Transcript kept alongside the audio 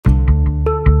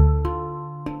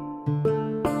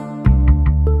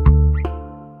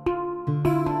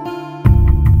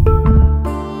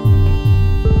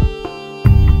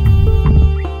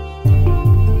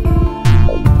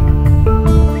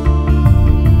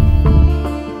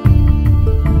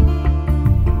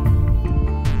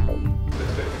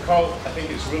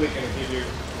really going to give you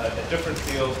a different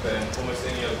feel than almost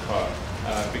any other car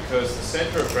because the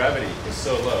center of gravity is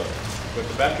so low. With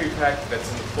the battery pack that's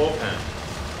in the floor pan,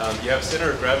 you have a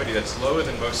center of gravity that's lower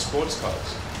than most sports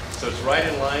cars. So it's right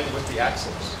in line with the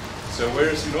axles. So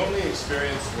whereas you normally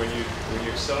experience when you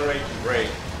accelerate and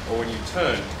brake or when you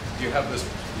turn, you have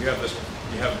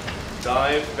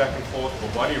dive back and forth or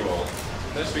body roll.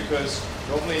 And that's because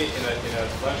normally in a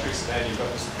luxury sedan you've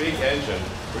got this big engine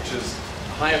which is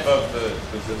high above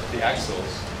the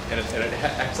axles and it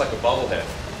acts like a bobblehead.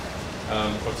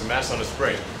 Or it's a mass on a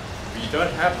spring. But you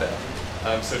don't have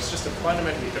that. So it's just a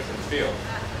fundamentally different feel.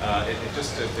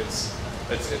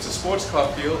 It's a sports car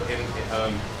feel and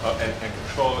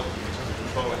control in terms of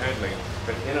control and handling,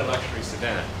 but in a luxury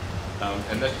sedan.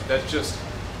 And that's just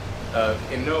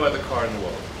in no other car in the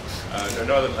world,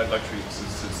 no other luxury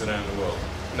sedan in the world.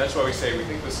 And that's why we say we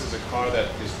think this is a car that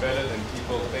is better than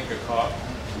people think a car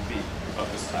should be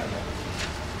of this type.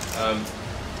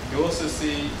 You also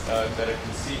see that it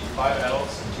can seat 5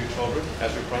 adults and 2 children,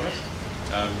 as we promised.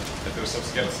 That there was some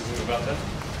skepticism about that.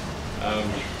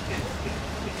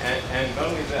 And not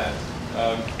only that,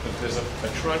 but there's a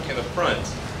trunk in the front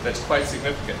that's quite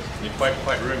significant and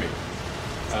quite roomy.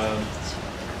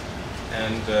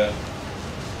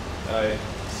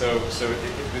 So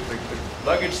the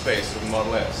luggage space of the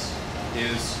Model S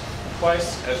is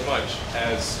twice as much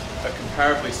as a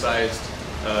comparably sized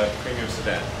premium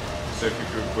sedan. So if you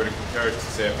were to compare it to,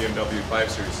 say, a BMW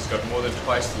 5 Series, it's got more than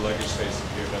twice the luggage space of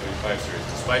the BMW 5 Series,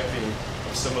 despite being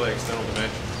of similar external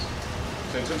dimensions.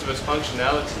 So in terms of its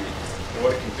functionality and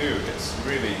what it can do, it's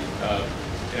really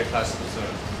in a class of its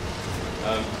own.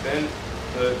 Then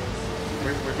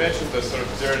we've mentioned the sort of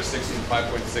 0 to 60 in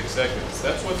 5.6 seconds.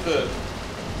 That's what the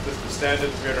standard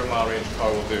 300-mile range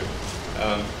car will do.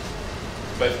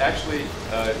 But actually,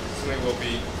 something we'll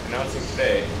be announcing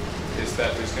today is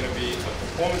that there's going to be a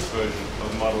performance version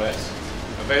of the Model S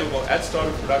available at start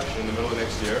of production in the middle of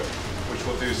next year, which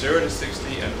will do 0 to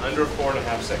 60 in under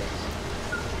 4.5 seconds.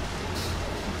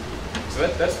 So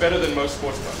that's better than most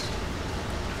sports cars.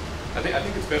 I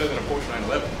think it's better than a Porsche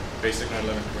 911, basic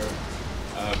 911 Carrera.